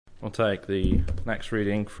We'll take the next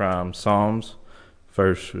reading from Psalms,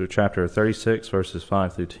 chapter 36, verses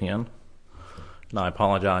 5 through 10. And I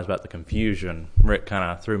apologize about the confusion. Rick kind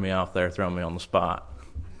of threw me off there, throwing me on the spot.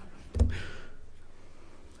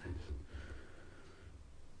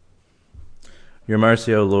 Your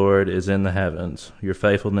mercy, O Lord, is in the heavens. Your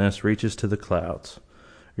faithfulness reaches to the clouds.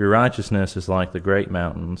 Your righteousness is like the great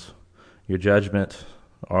mountains. Your judgment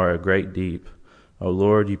are a great deep. O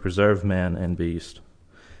Lord, you preserve man and beast.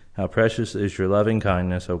 How precious is your loving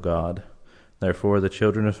kindness, O God. Therefore the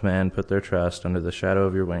children of man put their trust under the shadow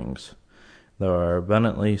of your wings. They are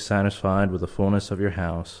abundantly satisfied with the fullness of your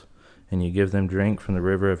house, and you give them drink from the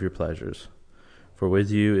river of your pleasures. For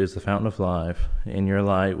with you is the fountain of life. In your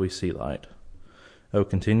light we see light. O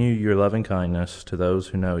continue your loving kindness to those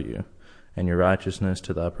who know you, and your righteousness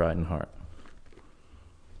to the upright in heart.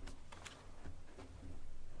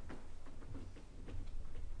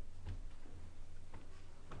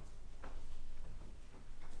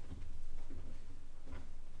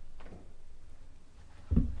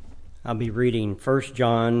 I'll be reading 1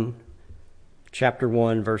 John chapter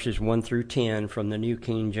 1, verses 1 through 10 from the New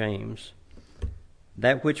King James.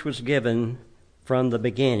 That which was given from the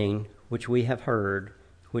beginning, which we have heard,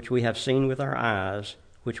 which we have seen with our eyes,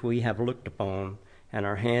 which we have looked upon, and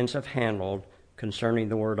our hands have handled concerning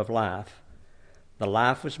the word of life. The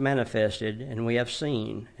life was manifested, and we have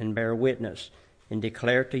seen, and bear witness, and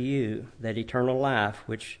declare to you that eternal life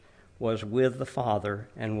which was with the Father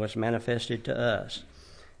and was manifested to us.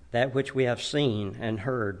 That which we have seen and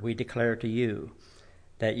heard we declare to you,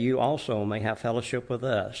 that you also may have fellowship with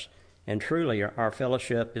us. And truly our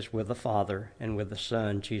fellowship is with the Father and with the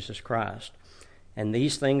Son, Jesus Christ. And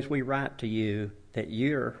these things we write to you, that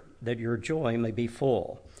your joy may be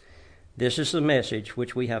full. This is the message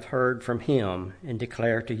which we have heard from him and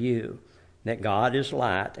declare to you, that God is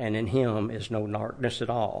light, and in him is no darkness at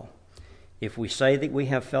all. If we say that we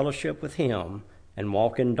have fellowship with him and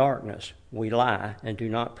walk in darkness, we lie and do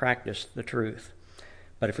not practice the truth.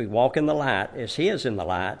 But if we walk in the light as he is in the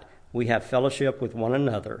light, we have fellowship with one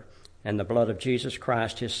another, and the blood of Jesus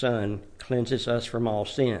Christ his Son cleanses us from all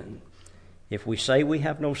sin. If we say we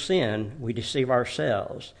have no sin, we deceive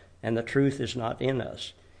ourselves, and the truth is not in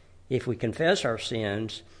us. If we confess our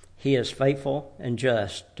sins, he is faithful and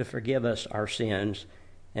just to forgive us our sins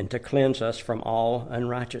and to cleanse us from all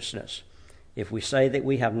unrighteousness. If we say that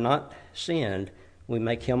we have not sinned, we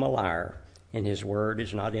make him a liar, and his word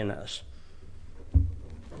is not in us.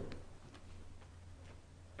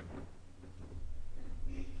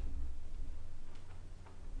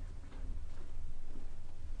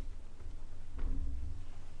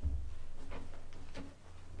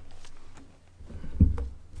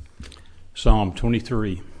 Psalm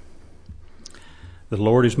 23. The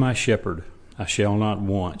Lord is my shepherd, I shall not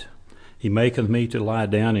want. He maketh me to lie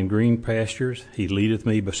down in green pastures. He leadeth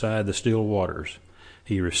me beside the still waters.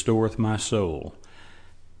 He restoreth my soul.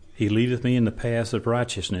 He leadeth me in the paths of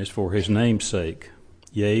righteousness for his name's sake.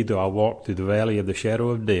 Yea, though I walk through the valley of the shadow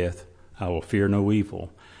of death, I will fear no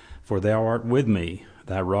evil. For thou art with me,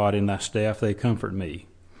 thy rod and thy staff, they comfort me.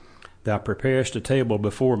 Thou preparest a table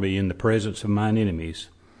before me in the presence of mine enemies.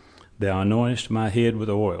 Thou anointest my head with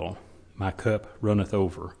oil, my cup runneth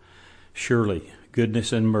over. Surely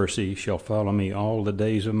goodness and mercy shall follow me all the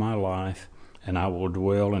days of my life, and I will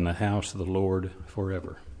dwell in the house of the Lord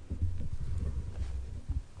forever.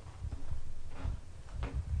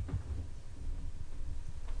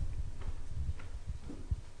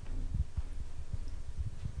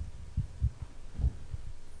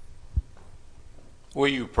 Will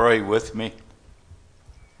you pray with me?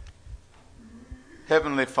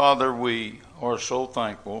 Heavenly Father, we are so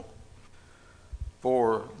thankful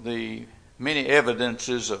for the many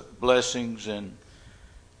evidences of blessings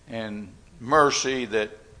and mercy that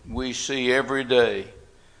we see every day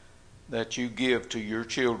that you give to your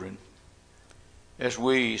children. As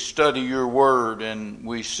we study your word and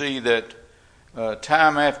we see that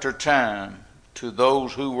time after time, to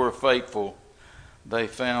those who were faithful, they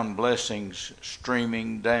found blessings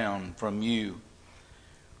streaming down from you.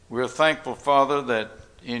 We're thankful, Father, that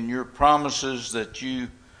in your promises that you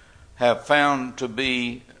have found to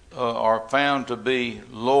be are found to be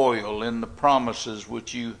loyal in the promises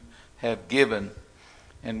which you have given,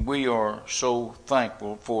 and we are so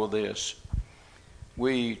thankful for this.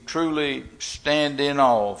 We truly stand in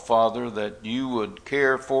awe, Father, that you would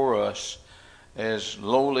care for us as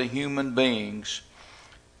lowly human beings,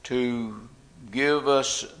 to give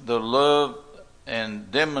us the love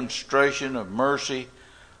and demonstration of mercy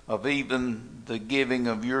of even the giving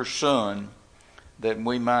of your Son, that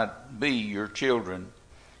we might be your children.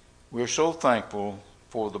 We're so thankful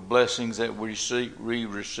for the blessings that we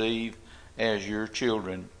receive as your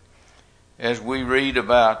children. As we read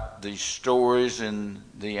about these stories in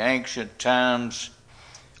the ancient times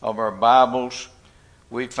of our Bibles,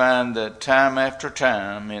 we find that time after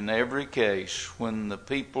time, in every case, when the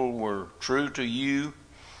people were true to you,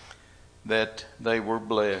 that they were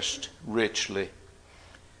blessed richly.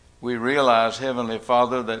 We realize, Heavenly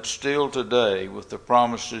Father, that still today, with the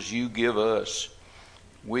promises you give us,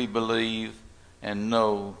 we believe and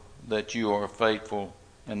know that you are faithful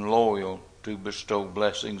and loyal to bestow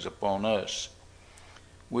blessings upon us.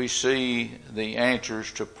 We see the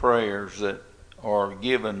answers to prayers that are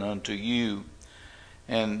given unto you.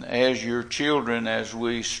 And as your children, as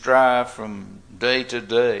we strive from day to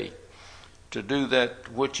day to do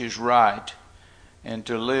that which is right and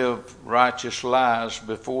to live righteous lives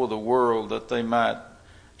before the world, that they might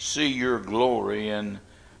see your glory and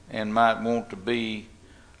might want to be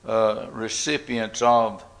recipients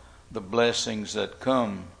of the blessings that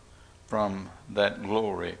come from that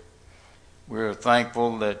glory. We're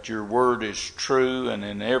thankful that your word is true, and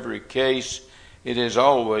in every case it has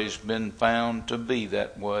always been found to be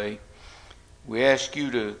that way. We ask you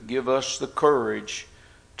to give us the courage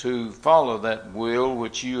to follow that will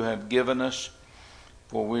which you have given us,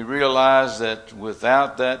 for we realize that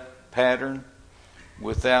without that pattern,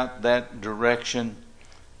 without that direction,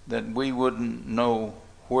 that we wouldn't know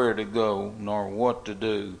where to go nor what to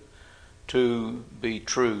do to be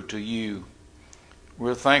true to you.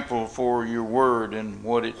 We're thankful for your word and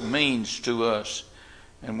what it means to us,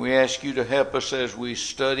 and we ask you to help us as we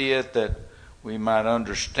study it, that we might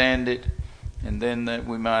understand it, and then that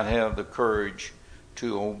we might have the courage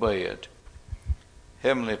to obey it.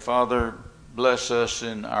 Heavenly Father, bless us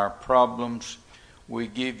in our problems. We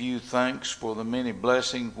give you thanks for the many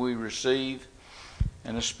blessings we receive,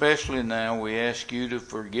 and especially now we ask you to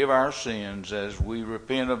forgive our sins as we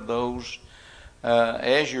repent of those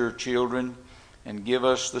as your children, and give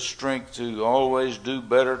us the strength to always do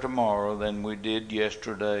better tomorrow than we did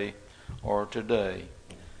yesterday or today.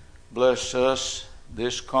 Bless us,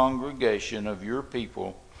 this congregation of your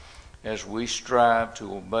people, as we strive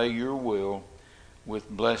to obey your will with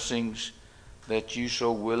blessings that you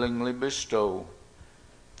so willingly bestow.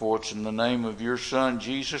 For it's in the name of your Son,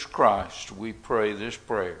 Jesus Christ, we pray this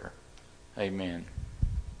prayer. Amen.